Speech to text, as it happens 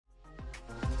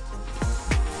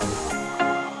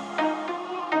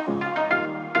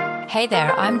Hey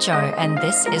there, I'm Jo, and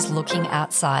this is Looking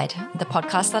Outside, the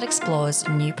podcast that explores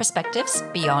new perspectives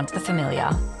beyond the familiar.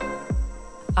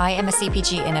 I am a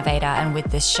CPG innovator, and with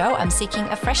this show, I'm seeking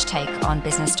a fresh take on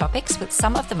business topics with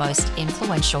some of the most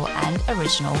influential and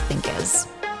original thinkers.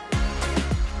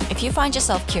 If you find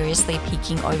yourself curiously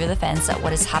peeking over the fence at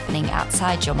what is happening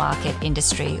outside your market,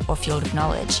 industry, or field of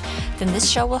knowledge, then this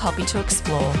show will help you to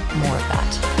explore more of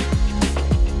that.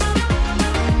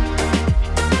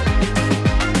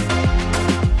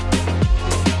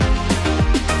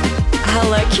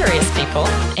 Hello, curious people.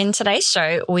 In today's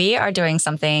show, we are doing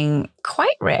something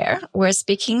quite rare. We're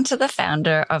speaking to the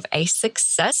founder of a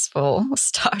successful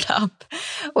startup.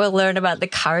 We'll learn about the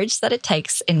courage that it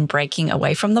takes in breaking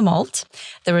away from the mold,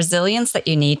 the resilience that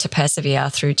you need to persevere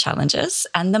through challenges,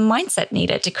 and the mindset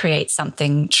needed to create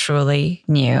something truly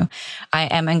new. I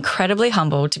am incredibly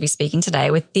humbled to be speaking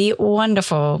today with the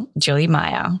wonderful Julie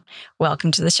Meyer.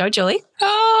 Welcome to the show, Julie.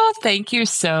 Oh, thank you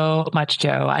so much,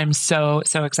 Jo. I'm so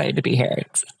excited to be here.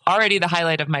 It's already the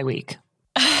highlight of my week.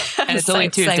 And it's only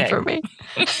Tuesday. Same for me.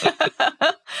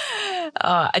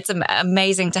 It's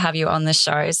amazing to have you on the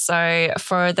show. So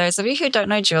for those of you who don't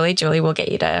know Julie will get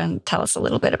you to tell us a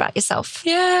little bit about yourself.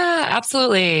 Yeah,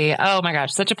 absolutely. Oh my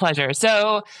gosh, such a pleasure.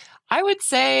 So I would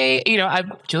say,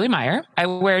 I'm Julie Meyer. I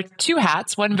wear two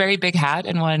hats, one very big hat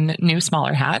and one new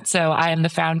smaller hat. So I am the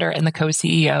founder and the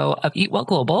co-CEO of Eat Well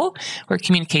Global. We're a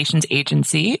communications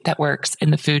agency that works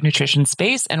in the food nutrition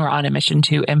space, and we're on a mission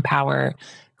to empower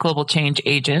global change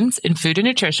agents in food and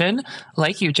nutrition,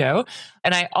 like you, Jo.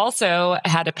 And I also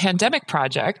had a pandemic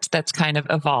project that's kind of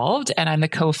evolved, and I'm the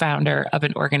co-founder of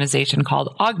an organization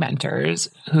called Augmenters,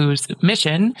 whose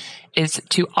mission is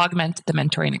to augment the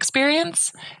mentoring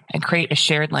experience and create a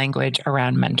shared language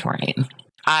around mentoring.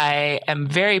 I am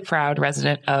very proud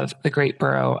resident of the great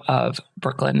borough of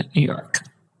Brooklyn, New York.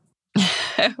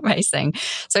 Amazing.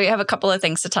 So we have a couple of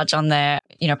things to touch on there,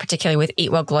 particularly with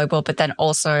Eat Well Global, but then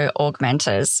also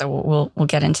Augmenters. So we'll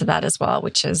get into that as well,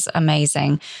 which is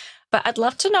amazing. But I'd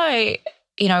love to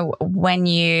know, when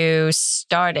you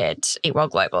started Eat Well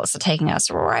Global, so taking us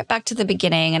right back to the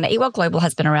beginning. And Eat Well Global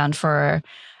has been around for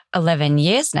 11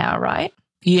 years now, right?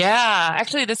 Yeah,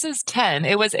 actually, this is 10.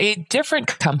 It was a different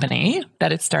company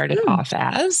that it started off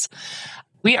as.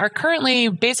 We are currently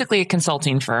basically a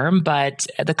consulting firm, but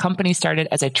the company started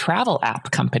as a travel app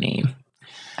company.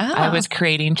 Oh. I was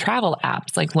creating travel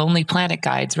apps like Lonely Planet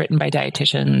guides written by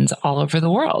dietitians all over the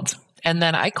world. And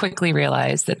then I quickly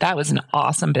realized that was an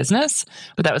awesome business,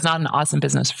 but that was not an awesome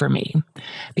business for me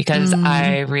because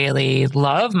I really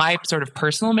love my sort of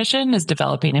personal mission is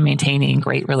developing and maintaining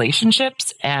great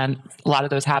relationships. And a lot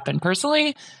of those happen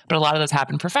personally, but a lot of those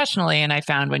happen professionally. And I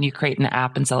found when you create an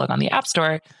app and sell it on the App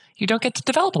Store, you don't get to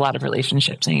develop a lot of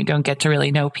relationships and you don't get to really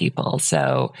know people.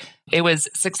 So it was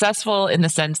successful in the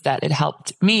sense that it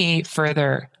helped me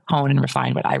further hone and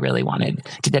refine what I really wanted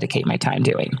to dedicate my time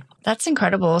doing. That's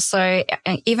incredible. So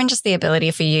even just the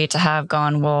ability for you to have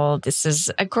gone, well, this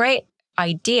is a great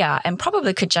idea and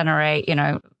probably could generate,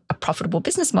 a profitable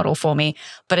business model for me,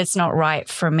 but it's not right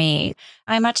for me.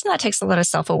 I imagine that takes a lot of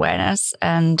self-awareness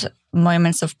and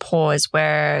moments of pause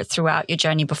where throughout your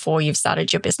journey before you've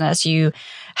started your business, you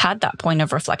had that point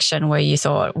of reflection where you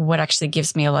thought, what actually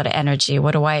gives me a lot of energy?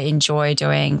 What do I enjoy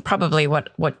doing? Probably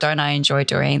what don't I enjoy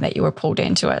doing that you were pulled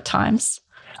into at times?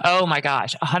 Oh my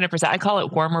gosh, 100%. I call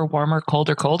it warmer, warmer,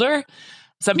 colder, colder.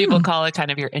 Some people call it kind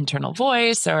of your internal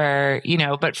voice or,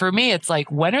 but for me, it's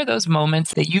like, when are those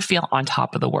moments that you feel on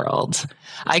top of the world?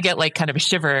 I get like kind of a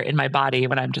shiver in my body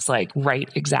when I'm just like right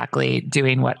exactly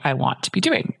doing what I want to be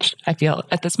doing. I feel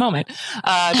at this moment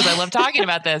because I love talking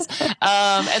about this.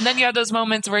 And then you have those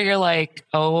moments where you're like,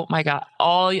 oh my God,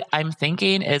 all I'm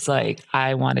thinking is like,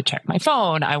 I want to check my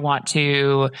phone. I want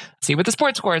to see what the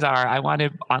sports scores are. I want to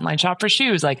online shop for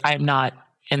shoes. Like I'm not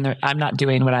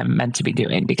doing what I'm meant to be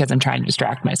doing because I'm trying to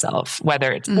distract myself,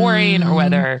 whether it's boring or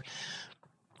whether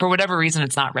for whatever reason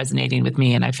it's not resonating with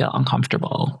me and I feel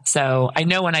uncomfortable. So I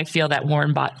know when I feel that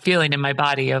warm feeling in my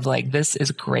body of like, this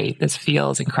is great, this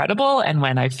feels incredible. And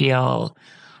when I feel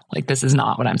like this is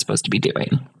not what I'm supposed to be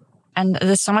doing. And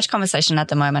there's so much conversation at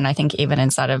the moment, I think, even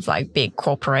inside of like big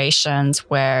corporations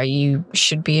where you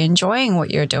should be enjoying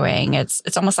what you're doing.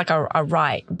 It's almost like a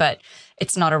right, but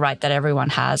it's not a right that everyone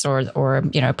has or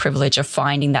privilege of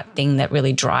finding that thing that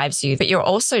really drives you. But you're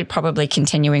also probably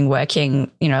continuing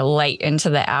working, late into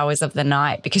the hours of the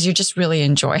night because you're just really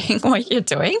enjoying what you're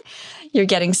doing. You're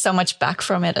getting so much back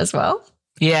from it as well.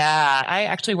 Yeah, I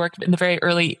actually work in the very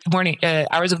early morning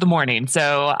hours of the morning.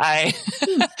 So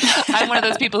I'm one of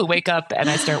those people who wake up and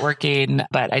I start working,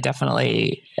 but I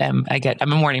definitely am.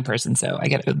 I'm a morning person, so I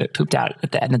get a bit pooped out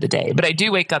at the end of the day. But I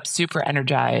do wake up super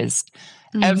energized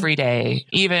every day,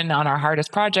 even on our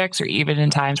hardest projects or even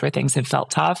in times where things have felt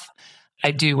tough.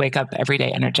 I do wake up every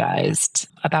day energized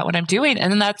about what I'm doing.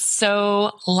 And that's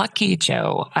so lucky,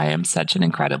 Joe. I am such an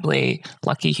incredibly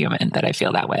lucky human that I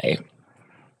feel that way.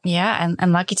 Yeah,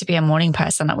 and lucky to be a morning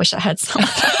person. I wish I had some.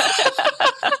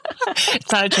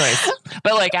 It's not a choice.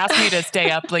 But like, ask me to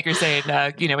stay up, like you're saying,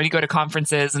 when you go to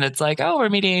conferences and it's like, oh, we're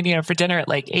meeting, for dinner at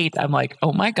like 8. I'm like,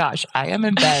 oh my gosh, I am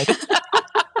in bed.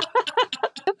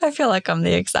 I feel like I'm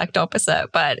the exact opposite.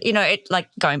 But, it like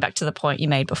going back to the point you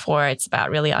made before, it's about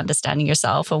really understanding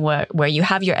yourself and where you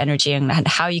have your energy and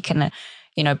how you can,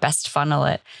 best funnel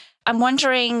it. I'm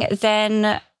wondering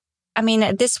then, I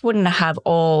mean, this wouldn't have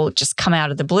all just come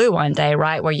out of the blue one day,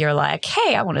 right? Where you're like,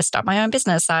 hey, I want to start my own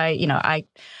business. I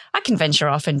can venture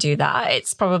off and do that.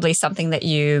 It's probably something that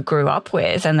you grew up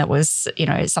with and that was,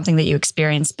 something that you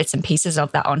experienced bits and pieces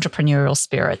of that entrepreneurial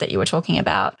spirit that you were talking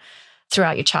about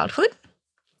throughout your childhood.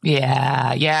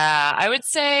 Yeah. I would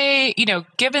say,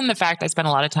 given the fact I spend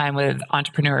a lot of time with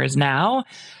entrepreneurs now,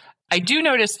 I do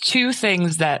notice two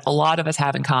things that a lot of us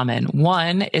have in common.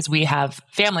 One is we have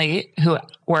family who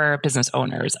were business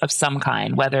owners of some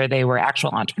kind, whether they were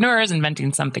actual entrepreneurs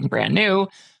inventing something brand new.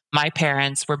 My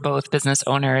parents were both business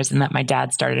owners, and that my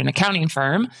dad started an accounting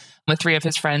firm with 3 of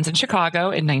his friends in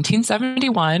Chicago in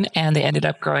 1971, and they ended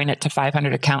up growing it to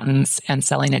 500 accountants and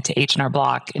selling it to H&R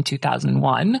Block in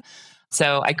 2001.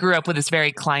 So I grew up with this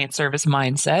very client service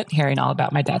mindset, hearing all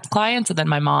about my dad's clients. And then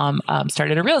my mom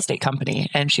started a real estate company,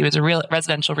 and she was a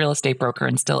residential real estate broker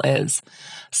and still is.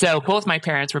 So both my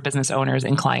parents were business owners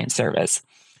in client service.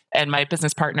 And my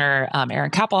business partner,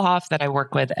 Erin Kappelhoff, that I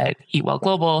work with at Eat Well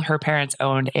Global, her parents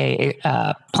owned a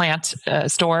plant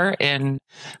store in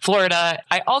Florida.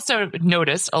 I also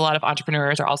noticed a lot of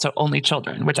entrepreneurs are also only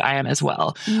children, which I am as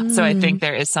well. So I think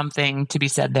there is something to be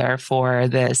said there for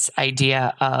this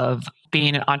idea of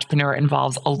being an entrepreneur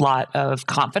involves a lot of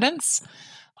confidence,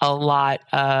 a lot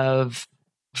of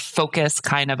focus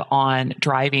kind of on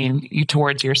driving you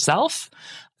towards yourself.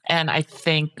 And I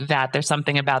think that there's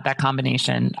something about that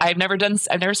combination. I've never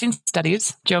seen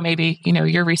studies. Joe, maybe,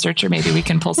 you're a researcher, maybe we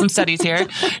can pull some studies here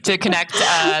to connect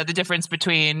the difference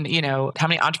between, how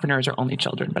many entrepreneurs are only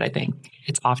children. But I think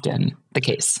it's often the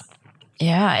case.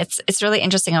 Yeah, it's really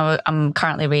interesting. I'm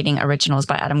currently reading Originals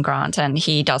by Adam Grant, and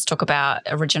he does talk about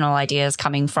original ideas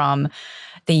coming from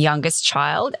the youngest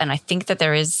child. And I think that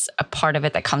there is a part of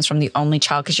it that comes from the only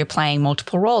child because you're playing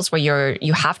multiple roles where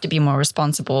you have to be more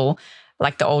responsible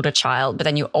like the older child, but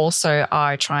then you also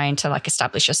are trying to like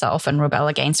establish yourself and rebel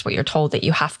against what you're told that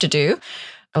you have to do,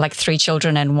 like 3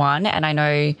 children in one. And I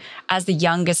know as the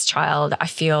youngest child, I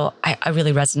feel I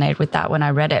really resonated with that when I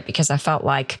read it because I felt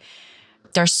like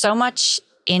there's so much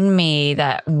in me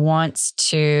that wants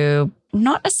to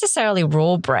not necessarily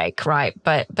rule break, right?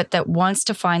 But that wants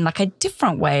to find like a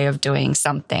different way of doing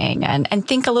something and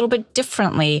think a little bit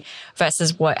differently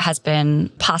versus what has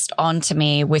been passed on to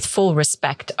me with full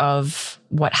respect of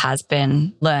what has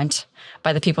been learnt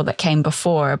by the people that came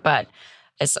before. But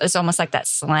it's almost like that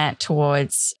slant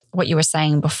towards what you were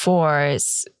saying before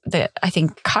is that I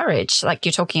think courage, like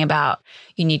you're talking about,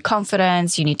 you need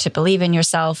confidence, you need to believe in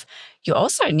yourself. You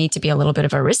also need to be a little bit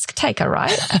of a risk taker,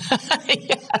 right?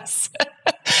 Yes,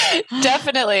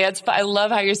 definitely. I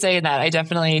love how you're saying that. I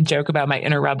definitely joke about my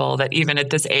inner rebel that even at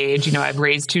this age, I've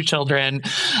raised 2 children.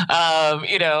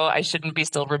 I shouldn't be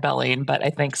still rebelling, but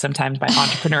I think sometimes my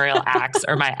entrepreneurial acts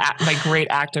are my great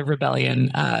act of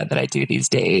rebellion that I do these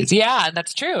days. Yeah, and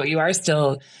that's true. You are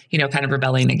still, kind of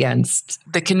rebelling against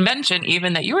the convention,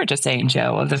 even that you were just saying,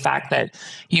 Joe, of the fact that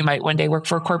you might one day work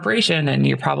for a corporation and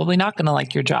you're probably not going to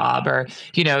like your job, or,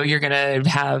 you're going to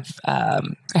have, I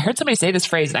heard somebody say this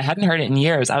phrase and I hadn't heard it in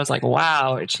years. I was like,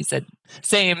 wow. And she said,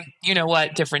 same,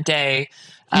 different day.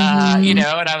 And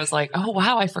I was like, oh,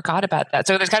 wow, I forgot about that.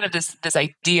 So there's kind of this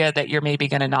idea that you're maybe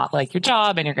going to not like your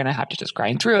job and you're going to have to just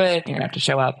grind through it. And you're going to have to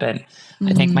show up. And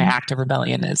I think my act of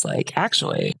rebellion is like,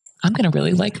 actually, I'm going to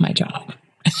really like my job.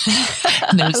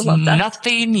 And there's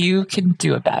nothing you can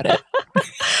do about it.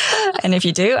 And if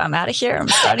you do, I'm out of here. I'm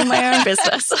starting my own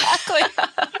business. Exactly.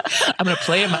 I'm going to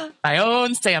play in my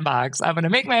own sandbox. I'm going to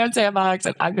make my own sandbox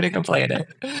and I'm going to go play in it.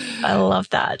 I love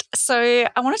that. So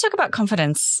I want to talk about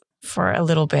confidence for a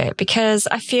little bit because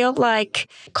I feel like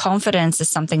confidence is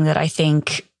something that I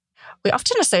think we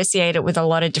often associate it with a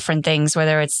lot of different things,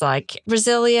 whether it's like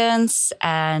resilience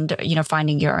and,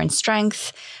 finding your own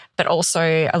strength, but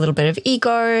also a little bit of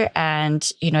ego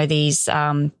and, these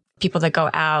people that go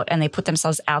out and they put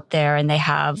themselves out there and they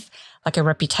have like a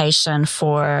reputation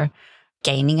for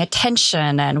gaining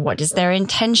attention and what is their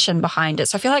intention behind it.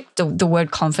 So I feel like the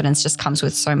word confidence just comes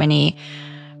with so many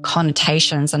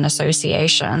connotations and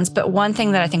associations. But one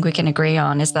thing that I think we can agree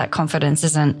on is that confidence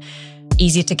isn't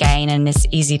easy to gain and it's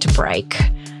easy to break.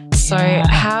 So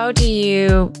how do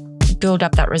you build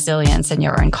up that resilience and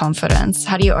your own confidence?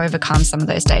 How do you overcome some of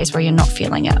those days where you're not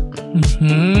feeling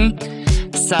it?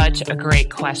 Such a great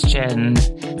question.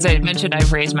 As I mentioned,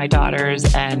 I've raised my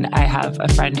daughters and I have a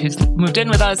friend who's moved in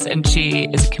with us and she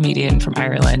is a comedian from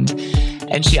Ireland.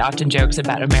 And she often jokes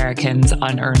about Americans'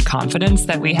 unearned confidence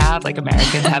that we have. Like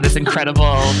Americans have this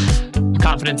incredible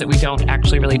confidence that we don't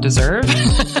actually really deserve.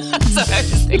 So I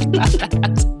just think about that.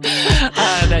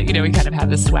 That, we kind of have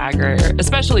this swagger,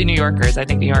 especially New Yorkers. I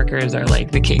think New Yorkers are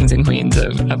like the kings and queens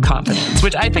of confidence,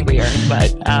 which I think we are.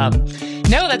 But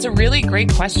no, that's a really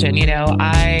great question.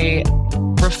 I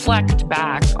reflect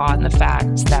back on the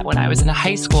fact that when I was in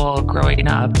high school growing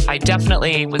up, I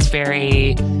definitely was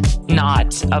very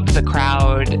not of the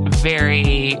crowd,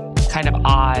 very kind of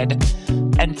odd.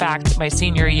 In fact, my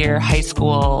senior year high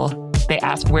school, they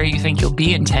asked where you think you'll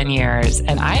be in 10 years.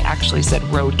 And I actually said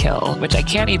roadkill, which I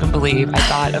can't even believe. I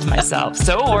thought of myself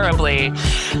so horribly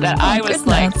that I was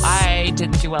like, I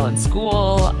didn't do well in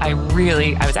school. I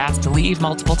was asked to leave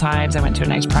multiple times. I went to a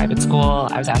nice private school.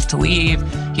 I was asked to leave.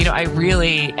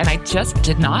 I just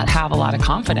did not have a lot of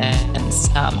confidence.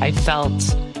 I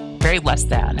felt very less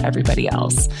than everybody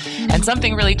else. And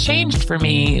something really changed for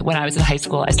me when I was in high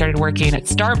school. I started working at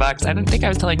Starbucks. I don't think I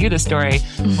was telling you this story.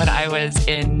 When I was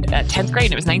in 10th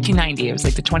grade, it was 1990. It was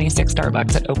like the 26th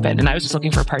Starbucks that opened. And I was just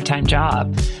looking for a part-time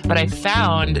job. But I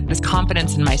found this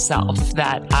confidence in myself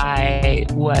that I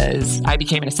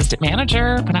became an assistant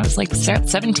manager when I was like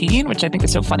 17, which I think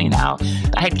is so funny now.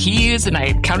 I had keys and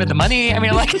I counted the money. I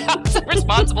mean, like, I was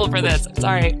responsible for this.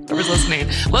 Sorry, whoever's listening.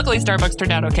 Luckily, Starbucks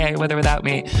turned out okay with or without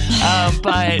me.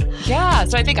 But yeah,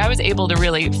 so I think I was able to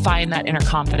really find that inner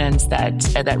confidence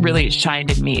that really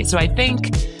shined in me. So I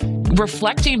think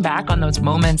reflecting back on those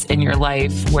moments in your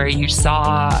life where you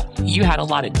saw you had a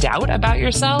lot of doubt about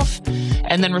yourself,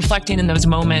 and then reflecting in those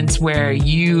moments where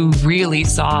you really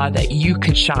saw that you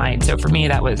could shine. So for me,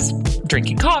 that was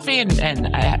drinking coffee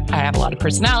and I have a lot of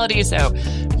personality. So,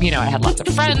 I had lots of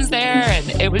friends there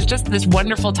and it was just this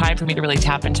wonderful time for me to really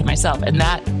tap into myself. And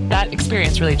that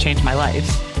experience really changed my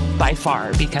life by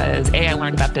far because A, I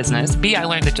learned about business. B, I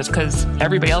learned that just because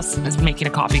everybody else is making a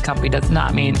coffee company does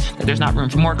not mean that there's not room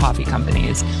for more coffee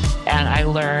companies. And I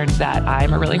learned that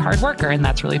I'm a really hard worker and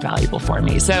that's really valuable for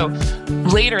me. So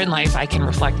later in life, I can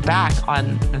reflect back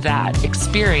on that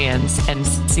experience and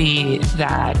see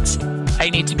that I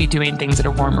need to be doing things that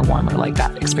are warmer, like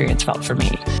that experience felt for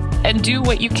me. And do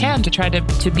what you can to try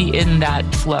to be in that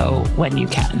flow when you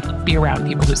can. Be around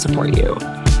people who support you.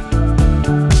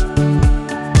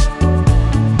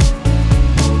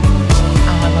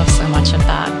 Much of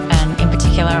that. And in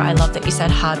particular, I love that you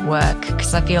said hard work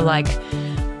because I feel like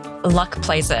luck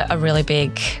plays a really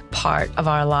big part of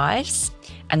our lives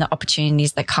and the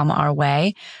opportunities that come our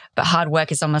way. But hard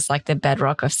work is almost like the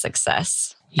bedrock of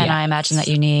success. Yes. And I imagine that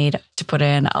you need to put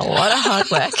in a lot of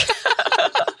hard work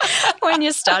when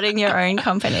you're starting your own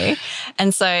company.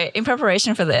 And so in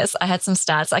preparation for this, I had some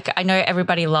stats. Like I know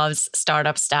everybody loves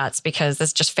startup stats because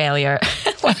there's just failure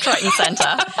left, right, and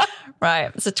center.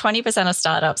 Right. So 20% of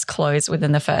startups close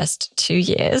within the first 2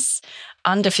 years.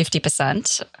 Under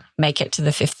 50% make it to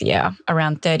the 5th year.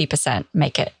 Around 30%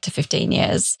 make it to 15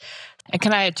 years. And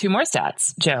can I add 2 more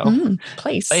stats, Jo?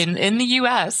 Please. In the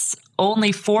US,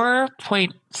 only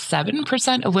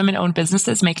 4.7% of women-owned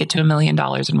businesses make it to $1 million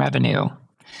in revenue.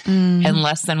 And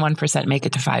less than 1% make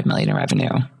it to $5 million in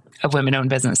revenue of women-owned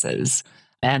businesses.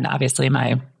 And obviously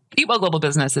my Eat Well Global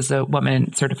business is a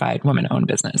certified woman-owned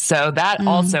business. So that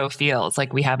also feels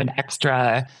like we have an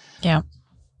extra,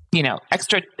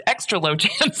 extra low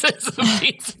chances of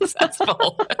being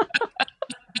successful.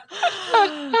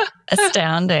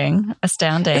 Astounding.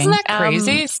 Isn't that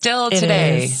crazy? Still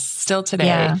today.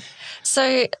 Yeah.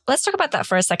 So let's talk about that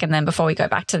for a second then before we go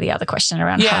back to the other question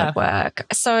around hard work.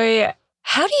 So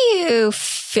how do you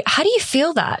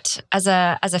feel that as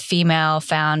a female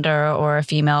founder or a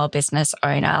female business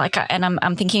owner? Like, and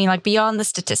I'm thinking like beyond the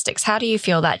statistics, how do you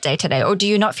feel that day to day, or do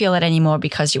you not feel it anymore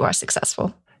because you are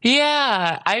successful?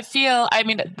 Yeah, I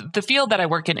mean, the field that I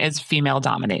work in is female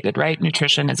dominated, right?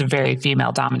 Nutrition is a very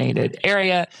female dominated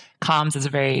area. Comms is a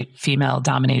very female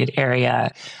dominated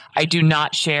area. I do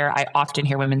not share. I often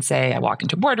hear women say, I walk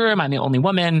into a boardroom, I'm the only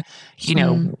woman.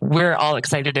 We're all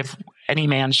excited if any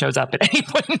man shows up at any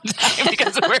point in time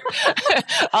because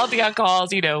I'll be on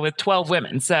calls, with 12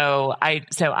 women. So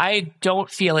I don't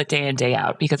feel it day in, day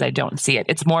out because I don't see it.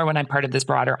 It's more when I'm part of this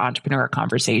broader entrepreneur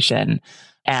conversation.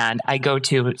 And I go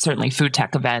to certainly food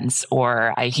tech events,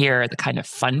 or I hear the kind of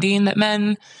funding that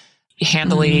men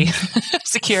handily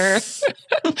secure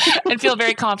and feel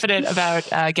very confident about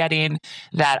getting,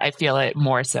 that I feel it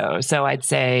more so. So I'd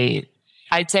say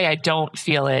I don't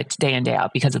feel it day in, day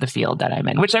out because of the field that I'm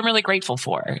in, which I'm really grateful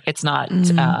for. It's not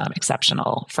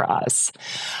exceptional for us.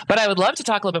 But I would love to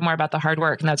talk a little bit more about the hard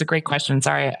work. And that's a great question.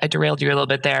 Sorry, I derailed you a little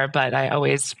bit there, but I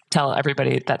always tell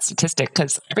everybody that statistic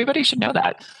because everybody should know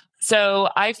that. So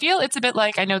I feel it's a bit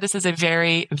like, I know this is a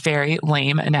very, very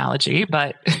lame analogy,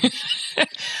 but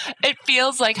it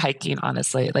feels like hiking,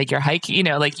 honestly. Like you're hiking,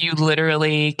 like you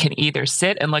literally can either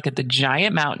sit and look at the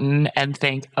giant mountain and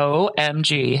think,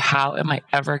 OMG, how am I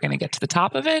ever going to get to the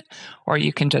top of it? Or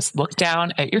you can just look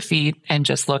down at your feet and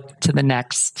just look to the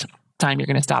next time you're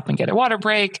going to stop and get a water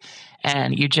break.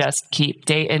 And you just keep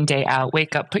day in, day out,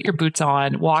 wake up, put your boots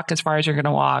on, walk as far as you're going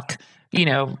to walk,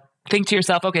 think to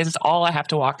yourself, okay, this is all I have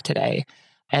to walk today.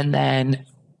 And then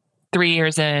 3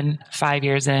 years in, 5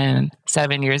 years in,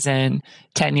 7 years in,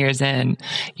 10 years in,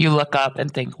 you look up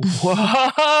and think,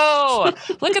 whoa,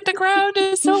 look at the ground,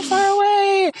 is so far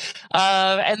away.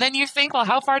 And then you think, well,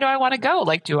 how far do I want to go?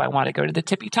 Like, do I want to go to the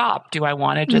tippy top? Do I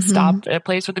want to just stop at a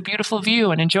place with a beautiful view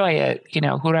and enjoy it? Who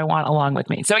do I want along with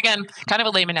me? So again, kind of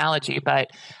a lame analogy, but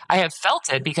I have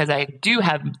felt it because I do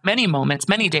have many moments,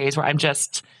 many days where I'm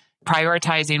just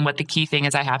prioritizing what the key thing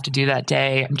is I have to do that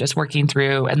day. I'm just working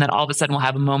through. And then all of a sudden we'll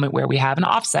have a moment where we have an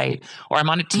offsite, or I'm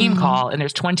on a team call and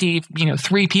there's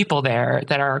 3 people there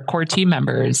that are core team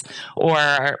members,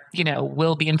 or,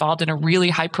 we'll be involved in a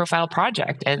really high profile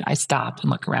project. And I stop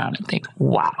and look around and think,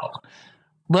 wow,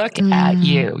 look at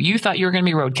you. You thought you were going to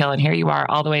be roadkill, and here you are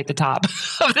all the way at the top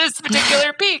of this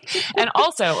particular peak. And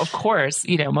also, of course,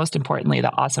 most importantly,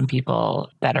 the awesome people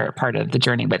that are part of the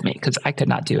journey with me, because I could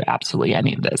not do absolutely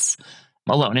any of this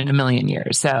alone in a million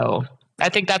years. So I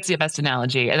think that's the best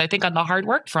analogy. And I think on the hard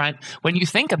work front, when you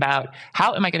think about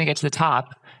how am I going to get to the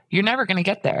top, you're never going to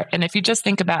get there. And if you just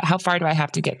think about how far do I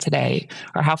have to get today,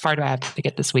 or how far do I have to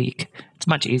get this week, it's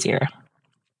much easier.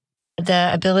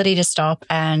 The ability to stop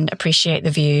and appreciate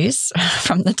the views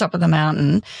from the top of the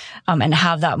mountain, and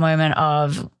have that moment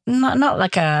of not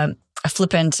like a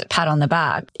flippant pat on the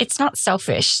back. It's not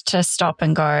selfish to stop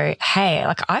and go, hey,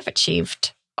 like I've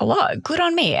achieved a lot. Good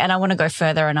on me. And I want to go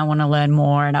further, and I want to learn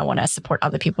more, and I want to support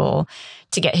other people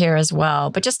to get here as well.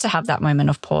 But just to have that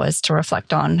moment of pause to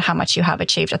reflect on how much you have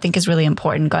achieved, I think is really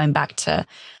important, going back to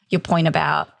your point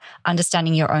about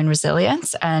understanding your own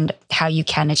resilience and how you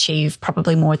can achieve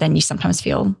probably more than you sometimes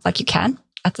feel like you can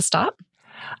at the start.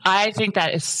 I think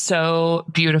that is so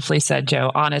beautifully said,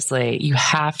 Jo. Honestly, you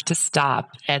have to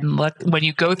stop and look. When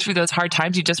you go through those hard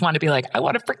times, you just want to be like, I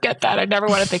want to forget that. I never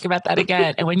want to think about that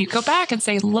again. And when you go back and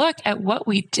say, look at what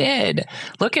we did,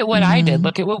 look at what I did,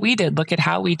 look at what we did, look at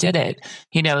how we did it.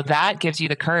 That gives you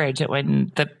the courage that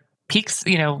when the peaks,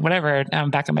 whatever, now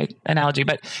I'm back on my analogy,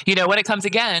 but when it comes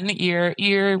again,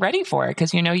 you're ready for it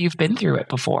because you've been through it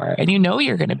before, and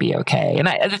you're going to be okay.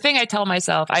 And the thing I tell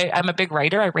myself, I'm a big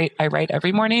writer. I write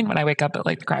every morning when I wake up at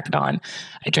like the crack of dawn.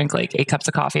 I drink like 8 cups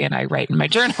of coffee and I write in my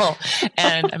journal,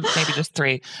 and maybe just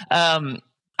 3.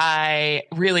 I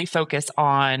really focus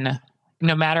on,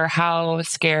 no matter how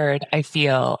scared I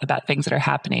feel about things that are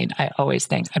happening, I always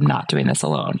think, I'm not doing this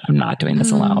alone. I'm not doing this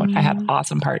alone. I have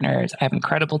awesome partners. I have an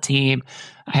incredible team.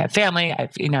 I have family.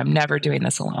 I'm never doing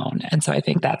this alone. And so I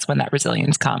think that's when that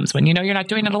resilience comes. When you're not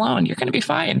doing it alone, you're going to be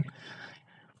fine.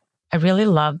 I really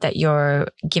love that you're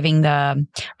giving the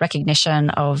recognition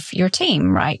of your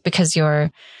team, right? Because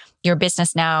your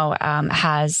business now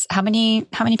has how many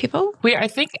people? I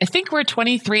think we're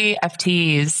 23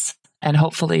 FTEs. And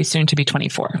hopefully soon to be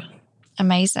 24.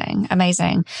 Amazing.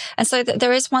 And so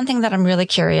there is one thing that I'm really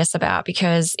curious about,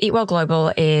 because Eat Well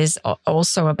Global is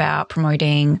also about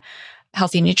promoting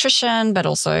healthy nutrition, but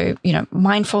also,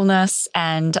 mindfulness.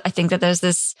 And I think that there's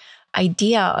this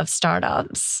idea of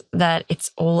startups that it's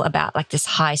all about like this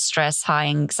high stress, high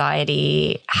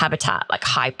anxiety habitat, like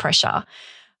high pressure.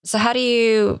 So how do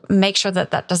you make sure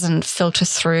that that doesn't filter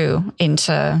through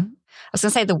into, I was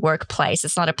going to say the workplace.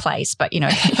 It's not a place, but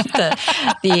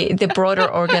the broader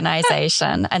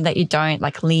organization, and that you don't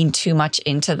like lean too much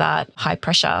into that high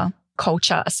pressure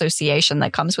culture association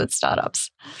that comes with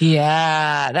startups?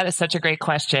 Yeah, that is such a great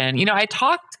question. I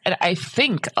talked and I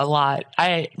think a lot.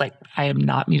 I am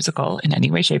not musical in any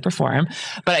way, shape, or form,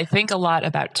 but I think a lot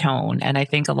about tone, and I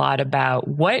think a lot about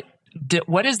what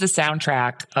is the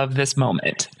soundtrack of this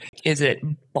moment? Is it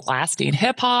blasting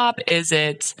hip hop? Is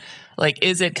it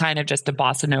kind of just a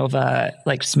bossa nova,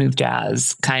 like smooth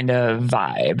jazz kind of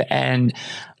vibe? And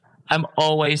I'm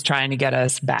always trying to get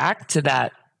us back to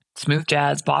that smooth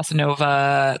jazz, bossa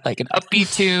nova, like an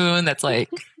upbeat tune that's like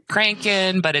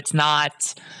cranking, but it's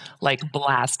not like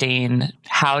blasting.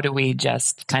 How do we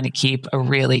just kind of keep a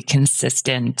really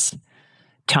consistent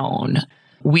tone?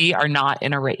 We are not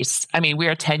in a race. I mean, we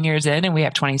are 10 years in and we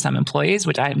have 20 some employees,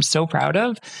 which I am so proud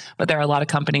of. But there are a lot of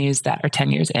companies that are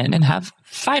 10 years in and have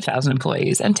 5,000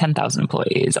 employees and 10,000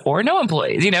 employees or no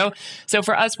employees, So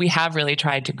for us, we have really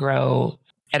tried to grow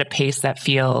at a pace that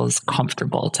feels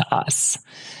comfortable to us.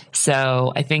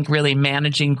 So I think really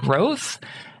managing growth,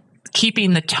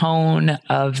 keeping the tone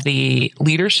of the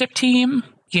leadership team,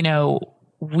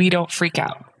 we don't freak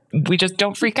out. We just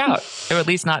don't freak out, or at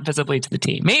least not visibly to the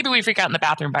team. Maybe we freak out in the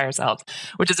bathroom by ourselves,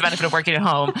 which is the benefit of working at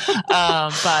home.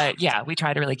 But yeah, we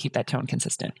try to really keep that tone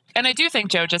consistent. And I do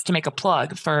think, Joe, just to make a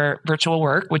plug for virtual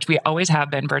work, which we always have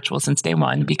been virtual since day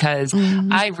one, because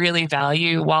I really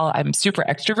value, while I'm super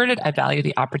extroverted, I value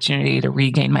the opportunity to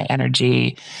regain my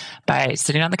energy by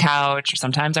sitting on the couch, or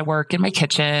sometimes I work in my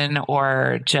kitchen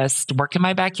or just work in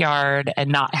my backyard and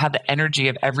not have the energy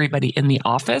of everybody in the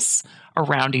office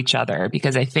around each other,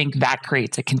 because I think that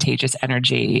creates a contagious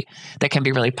energy that can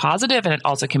be really positive. And it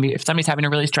also can be, if somebody's having a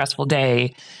really stressful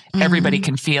day, everybody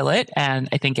can feel it. And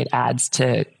I think it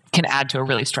can add to a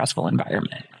really stressful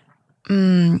environment.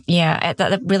 Yeah,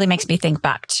 that really makes me think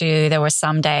back to, there were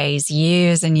some days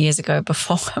years and years ago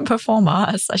before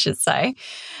Mars, I should say,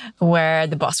 where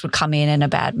the boss would come in a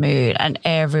bad mood and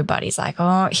everybody's like,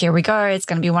 oh, here we go. It's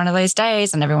going to be one of those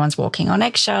days, and everyone's walking on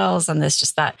eggshells. And there's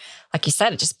just that, like you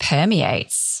said, it just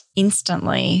permeates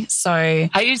instantly. So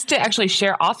I used to actually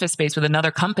share office space with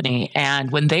another company. And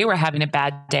when they were having a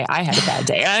bad day, I had a bad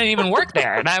day. I didn't even work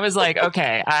there. And I was like,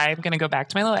 okay, I'm going to go back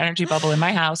to my little energy bubble in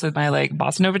my house with my like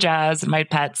bossa nova jazz and my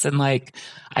pets. And like,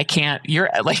 I can't,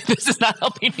 this is not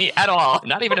helping me at all. I'm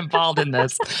not even involved in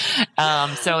this.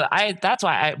 That's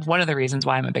why one of the reasons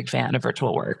why I'm a big fan of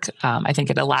virtual work. I think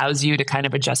it allows you to kind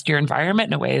of adjust your environment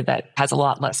in a way that has a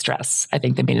lot less stress, I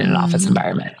think, than being in an office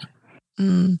environment.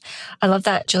 I love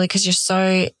that, Julie, because you're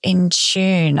so in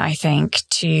tune, I think,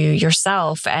 to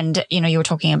yourself. And, you were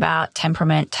talking about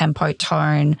temperament, tempo,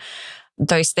 tone,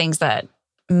 those things that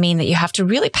mean that you have to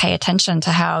really pay attention to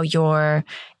how your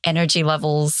energy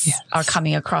levels are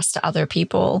coming across to other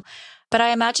people. But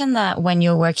I imagine that when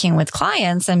you're working with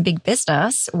clients and big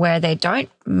business where they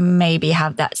don't maybe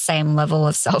have that same level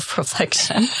of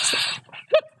self-reflection,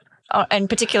 and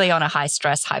particularly on a high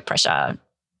stress, high pressure,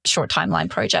 short timeline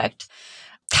project,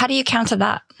 how do you counter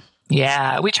that?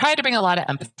 Yeah, we try to bring a lot of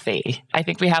empathy. I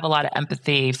think we have a lot of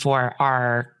empathy for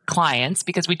our clients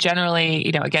because we generally,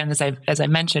 again, as I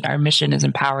mentioned, our mission is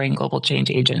empowering global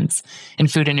change agents in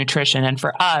food and nutrition. And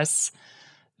for us,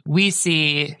 we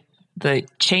see the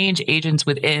change agents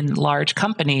within large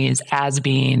companies as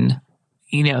being,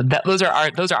 those are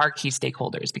our key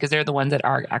stakeholders because they're the ones that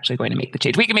are actually going to make the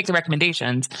change. We can make the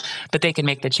recommendations, but they can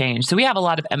make the change. So we have a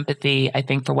lot of empathy, I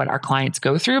think, for what our clients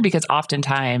go through because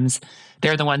oftentimes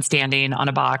they're the ones standing on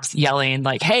a box yelling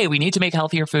like, hey, we need to make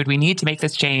healthier food. We need to make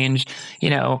this change.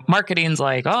 Marketing's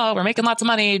like, oh, we're making lots of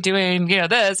money doing,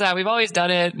 this. We've always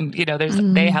done it. And,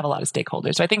 they have a lot of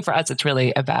stakeholders. So I think for us, it's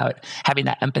really about having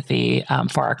that empathy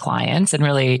for our clients and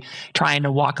really trying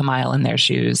to walk a mile in their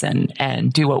shoes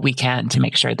and do what we can to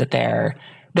make sure that they're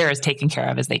as taken care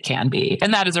of as they can be.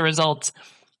 And that as a result,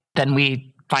 then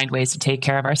we find ways to take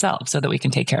care of ourselves so that we can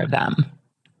take care of them.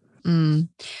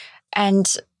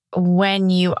 And when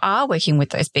you are working with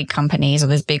those big companies or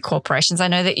those big corporations, I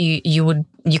know that you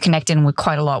connect in with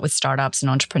quite a lot with startups and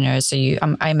entrepreneurs. So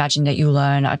I imagine that you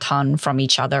learn a ton from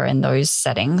each other in those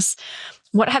settings.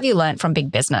 What have you learned from big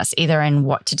business, either in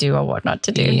what to do or what not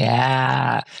to do?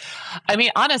 Yeah. I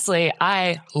mean, honestly,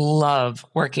 I love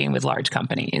working with large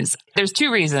companies. There's two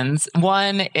reasons.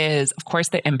 One is, of course,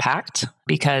 the impact,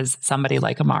 because somebody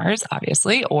like a Mars,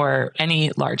 obviously, or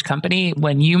any large company,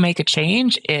 when you make a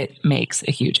change, it makes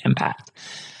a huge impact.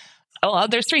 Oh,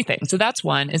 there's three things. So that's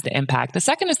one is the impact. The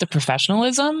second is the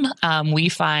professionalism. We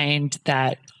find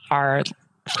that our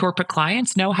corporate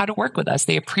clients know how to work with us.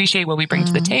 They appreciate what we bring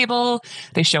to the table.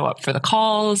 They show up for the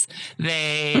calls.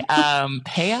 They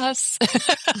pay us.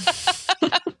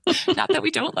 Not that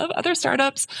we don't love other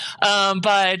startups,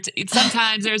 but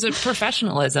sometimes there's a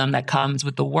professionalism that comes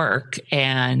with the work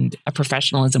and a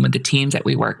professionalism with the teams that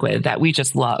we work with that we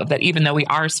just love. That even though we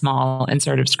are small and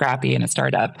sort of scrappy in a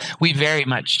startup, we very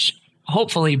much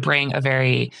hopefully bring a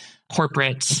very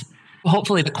corporate.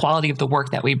 Hopefully the quality of the work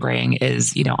that we bring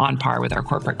is, on par with our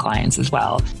corporate clients as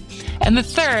well. And the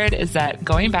third is that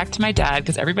going back to my dad,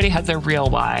 because everybody has their real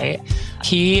why,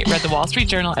 he read the Wall Street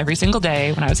Journal every single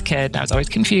day when I was a kid. And I was always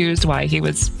confused why he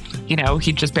was,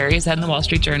 he'd just bury his head in the Wall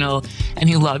Street Journal, and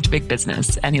he loved big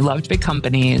business and he loved big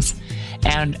companies.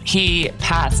 And he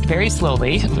passed very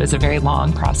slowly. It was a very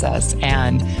long process.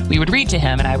 And we would read to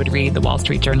him, and I would read the Wall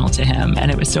Street Journal to him.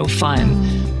 And it was so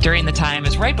fun during the time. It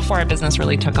was right before our business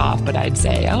really took off. But I'd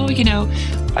say,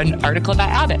 an article about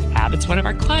Abbott. Abbott's one of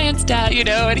our clients, Dad,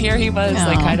 and here he was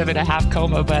like kind of in a half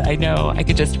coma. But I know I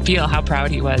could just feel how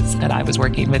proud he was that I was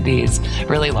working with these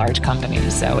really large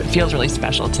companies. So it feels really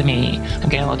special to me. I'm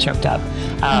getting a little choked up.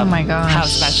 Oh my gosh. How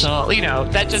special,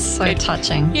 that just so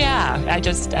touching. Yeah.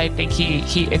 I think he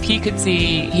if he could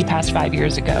see, he passed 5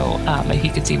 years ago, but he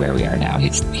could see where we are now.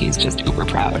 He's just uber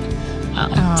proud.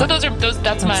 So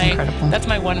that's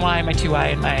my one why, my two why,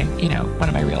 and my, one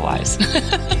of my real whys.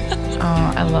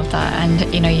 Oh, I love that.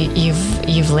 And,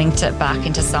 you've linked it back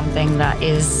into something that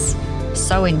is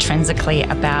so intrinsically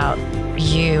about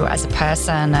you as a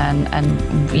person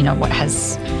and what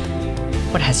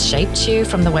has shaped you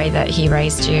from the way that he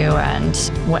raised you and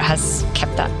what has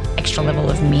kept that extra level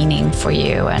of meaning for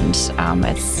you. And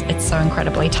it's so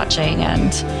incredibly touching.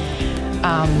 And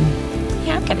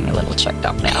I'm getting a little choked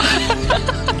up now.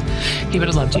 He would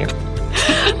have loved you.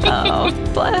 Oh,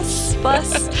 bless.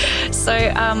 So,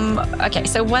 okay.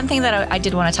 So one thing that I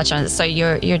did want to touch on, so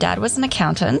your dad was an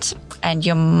accountant and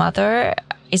your mother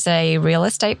is a real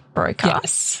estate broker.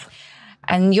 Yes.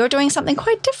 And you're doing something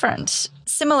quite different,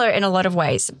 similar in a lot of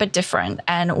ways, but different.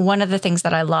 And one of the things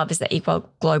that I love is that Equal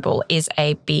Global is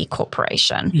a B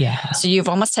corporation. Yeah. So you've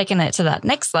almost taken it to that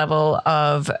next level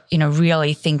of,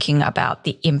 really thinking about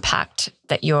the impact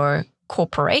that your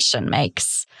corporation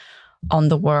makes on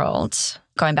the world.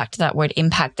 Going back to that word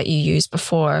impact that you used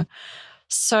before.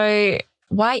 So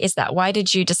why is that? Why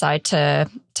did you decide to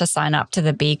sign up to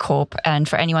the B Corp? And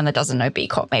for anyone that doesn't know B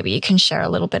Corp, maybe you can share a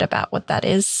little bit about what that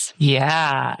is.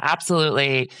 Yeah,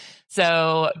 absolutely.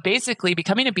 So basically,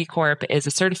 becoming a B Corp is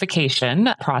a certification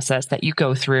process that you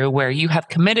go through where you have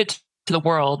committed to the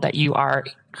world that you are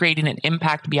creating an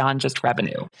impact beyond just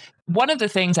revenue. One of the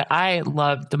things that I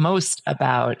loved the most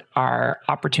about our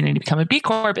opportunity to become a B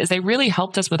Corp is they really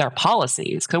helped us with our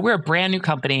policies. Because we're a brand new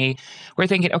company. We're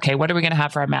thinking, okay, what are we going to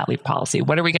have for our mat leave policy?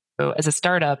 What are we going to do? As a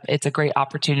startup, it's a great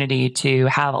opportunity to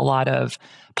have a lot of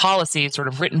policies sort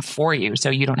of written for you so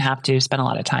you don't have to spend a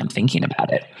lot of time thinking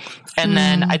about it. And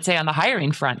then I'd say on the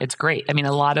hiring front, it's great. I mean,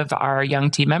 a lot of our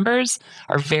young team members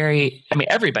are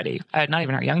everybody, not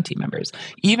even our young team members,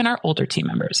 even our older team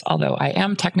members, although I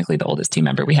am technically the oldest team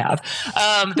member we have,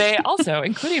 they also,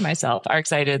 including myself, are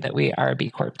excited that we are a B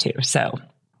Corp too. So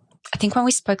I think when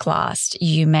we spoke last,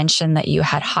 you mentioned that you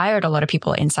had hired a lot of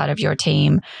people inside of your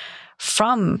team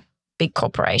from big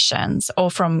corporations or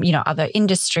from, other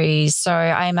industries. So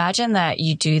I imagine that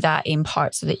you do that in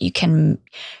part so that you can,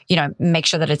 make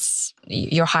sure that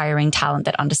you're hiring talent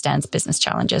that understands business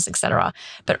challenges, et cetera,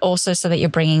 but also so that you're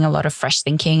bringing a lot of fresh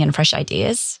thinking and fresh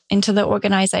ideas into the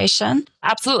organization.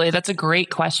 Absolutely. That's a great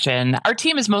question. Our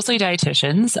team is mostly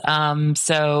dietitians.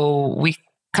 So we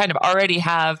kind of already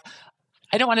have,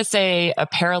 I don't want to say a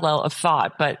parallel of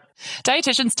thought, but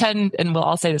dietitians tend, and we'll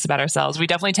all say this about ourselves, we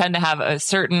definitely tend to have a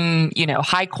certain,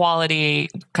 high quality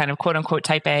kind of quote unquote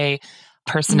type A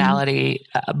personality.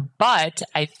 But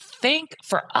I think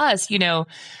for us,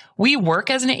 we work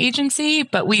as an agency,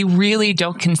 but we really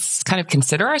don't kind of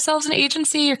consider ourselves an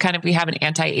agency, or we have an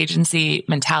anti-agency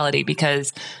mentality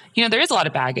because, there is a lot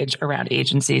of baggage around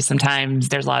agencies. Sometimes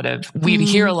we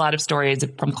hear a lot of stories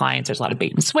from clients. There's a lot of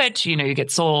bait and switch. You get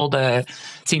sold a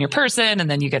senior person and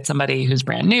then you get somebody who's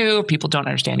brand new. People don't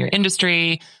understand your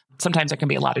industry. Sometimes there can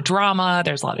be a lot of drama.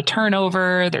 There's a lot of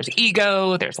turnover. There's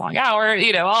ego. There's long hours,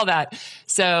 all that.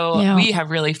 So we have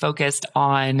really focused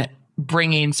on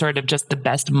bringing sort of just the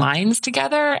best minds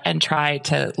together and try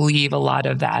to leave a lot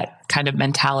of that kind of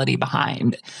mentality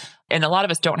behind. And a lot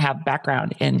of us don't have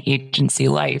background in agency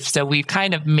life. So we've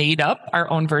kind of made up our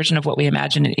own version of what we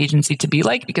imagine an agency to be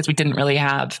like because we didn't really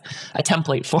have a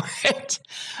template for it.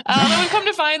 And we've come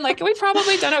to find we've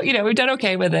probably done, we've done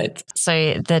okay with it.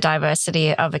 So the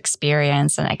diversity of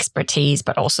experience and expertise,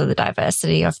 but also the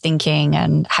diversity of thinking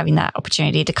and having that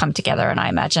opportunity to come together. And I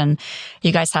imagine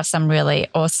you guys have some really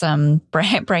awesome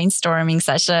brainstorming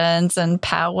sessions and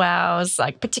powwows,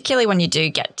 like particularly when you do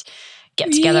get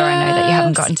together. Yes. I know that you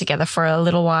haven't gotten together for a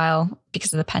little while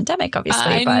because of the pandemic,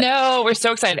 obviously. I know. We're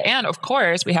so excited. And of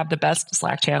course, we have the best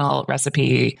Slack channel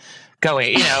recipe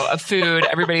going, of food.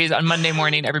 Everybody's on Monday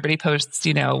morning, everybody posts,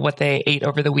 what they ate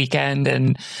over the weekend,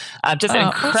 and just an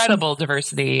incredible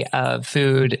diversity of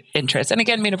food interests. And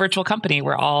again, being a virtual company,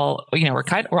 we're all,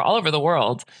 we're all over the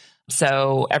world.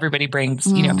 So everybody brings,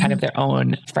 kind of their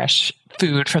own fresh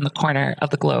food from the corner of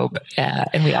the globe,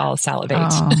 and we all salivate.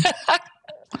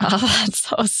 Oh,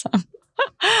 that's awesome.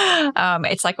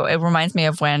 It's like, it reminds me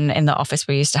of when in the office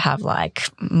we used to have like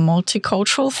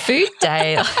multicultural food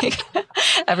day. Like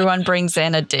everyone brings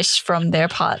in a dish from their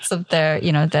parts of their,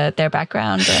 their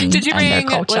background and, Did you bring, their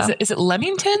culture. Is it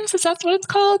Lemingtons? Is that what it's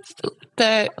called?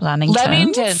 The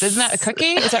Lemingtons. Isn't that a cookie?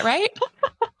 Is that right?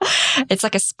 It's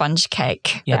like a sponge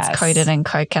cake Yes. that's coated in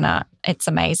coconut. It's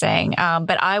amazing.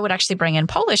 But I would actually bring in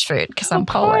Polish food because I'm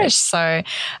Polish. So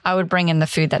I would bring in the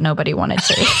food that nobody wanted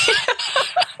to eat.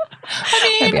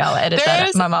 Maybe I'll edit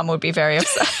that. My mom would be very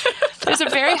upset. There's a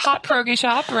very hot pierogi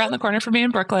shop around the corner from me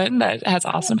in Brooklyn that has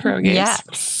awesome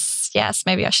pierogies. Yes.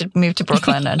 Maybe I should move to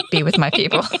Brooklyn and be with my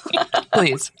people.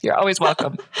 Please. You're always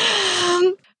welcome.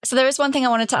 So there is one thing I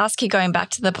wanted to ask you, going back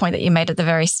to the point that you made at the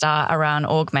very start around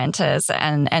augmenters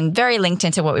and very linked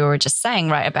into what we were just saying,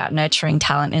 right, about nurturing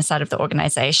talent inside of the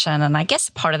organization. And I guess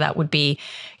part of that would be,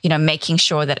 making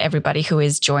sure that everybody who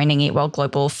is joining Eat Well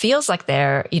Global feels like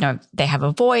they're, they have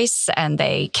a voice and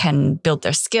they can build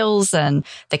their skills and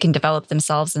they can develop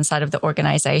themselves inside of the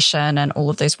organization and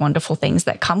all of those wonderful things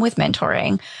that come with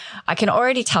mentoring. I can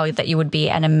already tell you that you would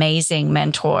be an amazing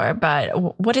mentor,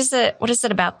 but what is it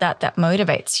about that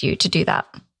motivates you to do that?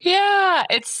 Yeah,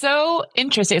 it's so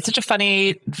interesting. It's such a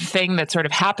funny thing that sort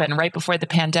of happened right before the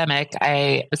pandemic.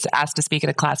 I was asked to speak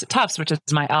at a class at Tufts, which is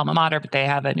my alma mater, but they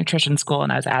have a nutrition school,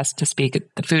 and I was asked to speak at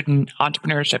the food and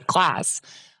entrepreneurship class.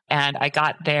 And I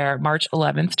got there March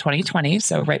 11th, 2020,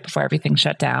 so right before everything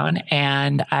shut down.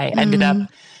 And I ended up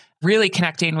really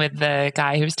connecting with the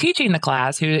guy who was teaching the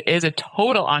class, who is a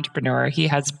total entrepreneur. He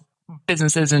has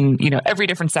businesses in, every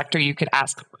different sector you could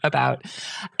ask about.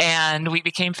 And we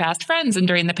became fast friends. And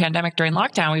during the pandemic, during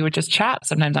lockdown, we would just chat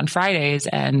sometimes on Fridays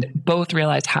and both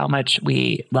realized how much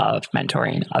we love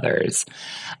mentoring others.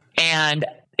 And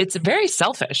it's very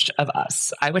selfish of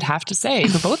us, I would have to say,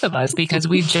 for both of us, because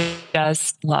we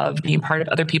just love being part of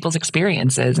other people's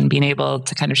experiences and being able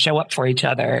to kind of show up for each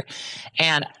other.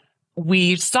 And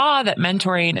we saw that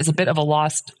mentoring is a bit of a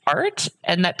lost art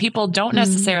and that people don't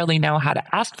necessarily know how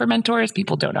to ask for mentors.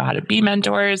 People don't know how to be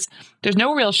mentors. There's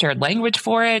no real shared language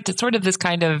for it. It's sort of this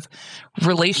kind of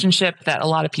relationship that a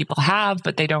lot of people have,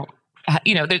 but they don't,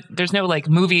 there's no like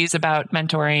movies about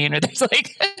mentoring, or there's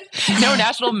like no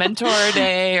National Mentor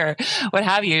Day or what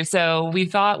have you. So we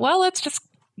thought, well, let's just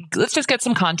get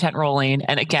some content rolling.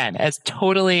 And again, as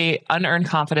totally unearned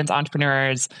confidence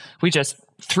entrepreneurs, we just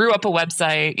threw up a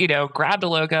website, grabbed a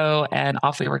logo, and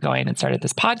off we were going and started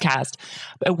this podcast.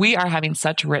 But we are having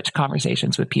such rich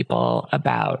conversations with people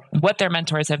about what their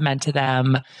mentors have meant to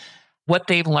them, what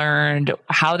they've learned,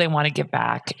 how they want to give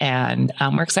back. And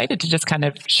we're excited to just kind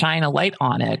of shine a light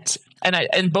on it.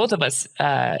 And both of us,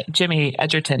 Jimmy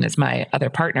Edgerton is my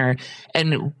other partner,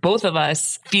 and both of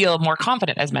us feel more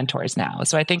confident as mentors now.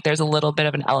 So I think there's a little bit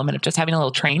of an element of just having a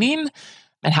little training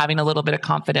and having a little bit of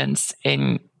confidence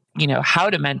in, how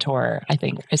to mentor, I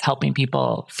think, is helping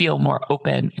people feel more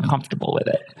open and comfortable with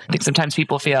it. I think sometimes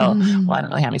people feel, well, I don't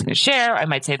know how he's going to share. I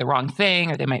might say the wrong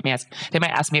thing, or they might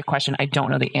ask me a question I don't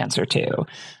know the answer to.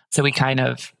 So we kind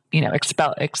of,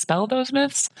 expel those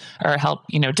myths, or help,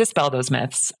 dispel those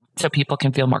myths so people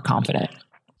can feel more confident.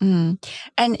 And,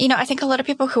 I think a lot of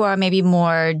people who are maybe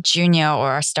more junior or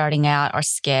are starting out are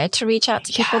scared to reach out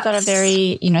to people that are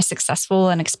very, successful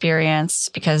and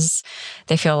experienced, because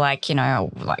they feel like,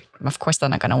 of course they're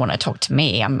not going to want to talk to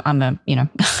me. I'm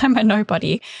a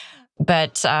nobody.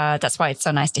 But that's why it's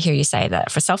so nice to hear you say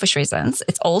that for selfish reasons,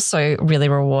 it's also really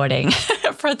rewarding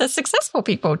for the successful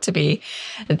people to be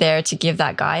there to give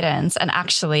that guidance. And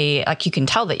actually, like, you can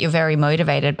tell that you're very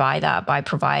motivated by that, by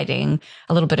providing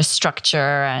a little bit of structure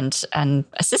and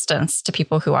assistance to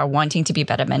people who are wanting to be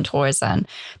better mentors and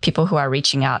people who are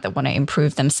reaching out that want to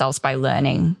improve themselves by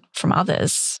learning from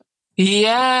others.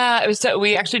 Yeah.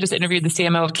 We actually just interviewed the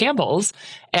CMO of Campbell's,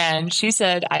 and she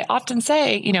said, I often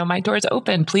say, my door's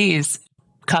open, please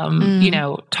come,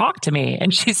 talk to me.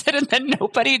 And she said, and then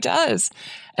nobody does.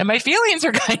 And my feelings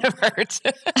are kind of hurt.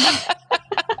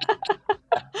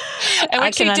 And when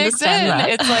I she can digs in, understand that.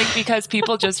 it's like because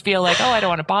people just feel like, oh, I don't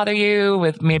want to bother you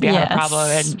with maybe I have a problem.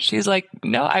 And she's like,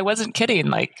 no, I wasn't kidding.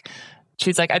 Like,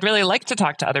 she's like, I'd really like to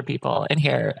talk to other people and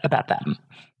hear about them.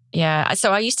 Yeah.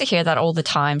 So I used to hear that all the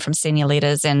time from senior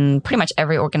leaders in pretty much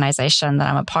every organization that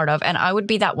I'm a part of. And I would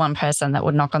be that one person that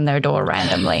would knock on their door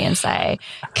randomly and say,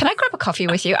 can I grab a coffee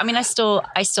with you? I mean, I still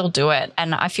do it.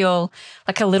 And I feel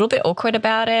like a little bit awkward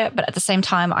about it. But at the same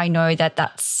time, I know that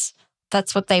that's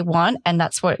what they want. And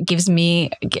that's what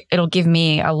it'll give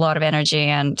me a lot of energy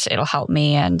and it'll help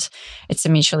me. And it's a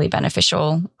mutually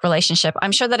beneficial relationship.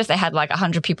 I'm sure that if they had like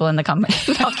 100 people in the company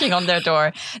knocking on their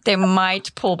door, they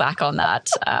might pull back on that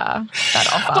offer.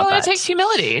 Well, it takes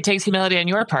humility. It takes humility on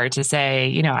your part to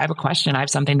say, I have a question. I have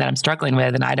something that I'm struggling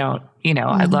with and I don't,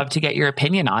 I'd love to get your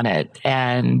opinion on it.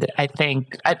 And I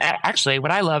think actually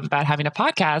what I love about having a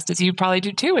podcast, as you probably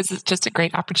do too, is it's just a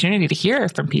great opportunity to hear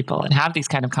from people and have these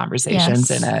kind of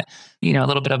conversations in a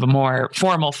little bit of a more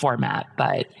formal format.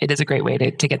 But it is a great way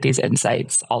to get these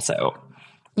insights also.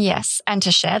 Yes, and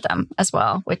to share them as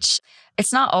well, which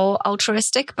it's not all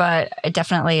altruistic, but it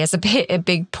definitely is a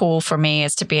big pull for me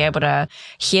is to be able to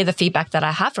hear the feedback that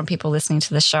I have from people listening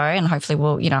to the show. And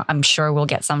hopefully I'm sure we'll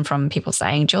get some from people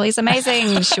saying, Julie's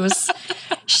amazing.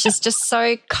 She's just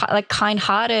so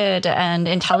kind-hearted and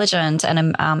intelligent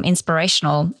and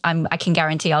inspirational. I can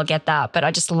guarantee I'll get that, but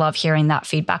I just love hearing that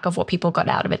feedback of what people got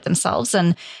out of it themselves.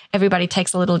 And everybody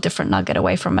takes a little different nugget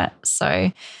away from it.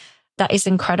 So that is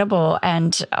incredible.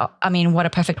 And I mean, what a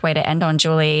perfect way to end on,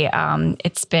 Julie.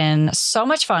 It's been so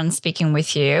much fun speaking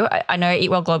with you. I know Eat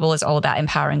Well Global is all about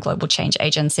empowering global change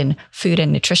agents in food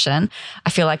and nutrition. I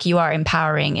feel like you are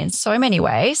empowering in so many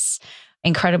ways.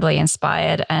 Incredibly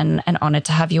inspired and honored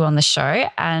to have you on the show.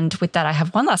 And with that, I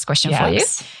have one last question for you,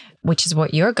 which is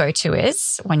what your go-to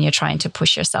is when you're trying to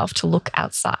push yourself to look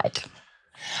outside.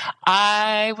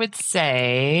 I would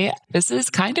say this is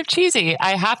kind of cheesy.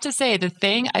 I have to say the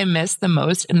thing I missed the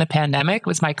most in the pandemic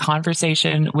was my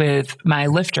conversation with my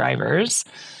Lyft drivers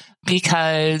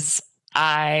because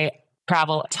I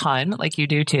travel a ton like you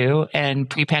do too. And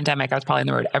pre-pandemic, I was probably on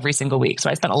the road every single week. So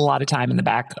I spent a lot of time in the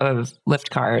back of Lyft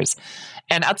cars.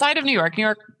 And outside of New York,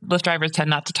 Lyft drivers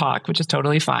tend not to talk, which is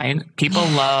totally fine. People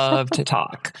love to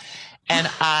talk. And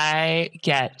I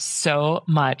get so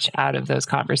much out of those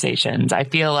conversations. I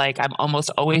feel like I'm almost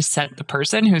always sent the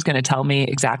person who's going to tell me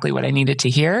exactly what I needed to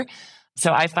hear.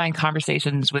 So I find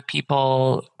conversations with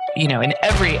people, in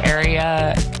every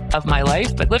area of my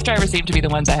life, but Lyft drivers seem to be the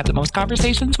ones I have the most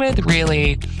conversations with,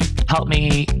 really help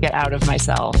me get out of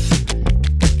myself.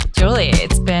 Julie,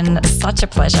 it's been such a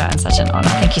pleasure and such an honor.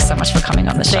 Thank you so much for coming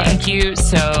on the show. Thank you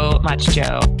so much,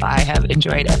 Jo. I have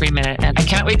enjoyed every minute and I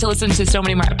can't wait to listen to so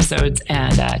many more episodes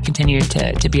and continue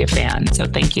to be a fan. So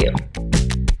thank you.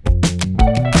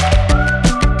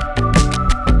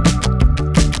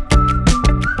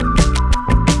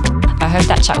 I hope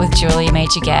that chat with Julie made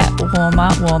you get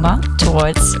warmer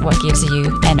towards what gives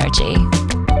you energy.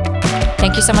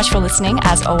 Thank you so much for listening.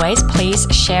 As always, please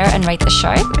share and rate the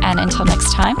show. And until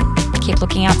next time, keep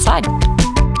looking outside.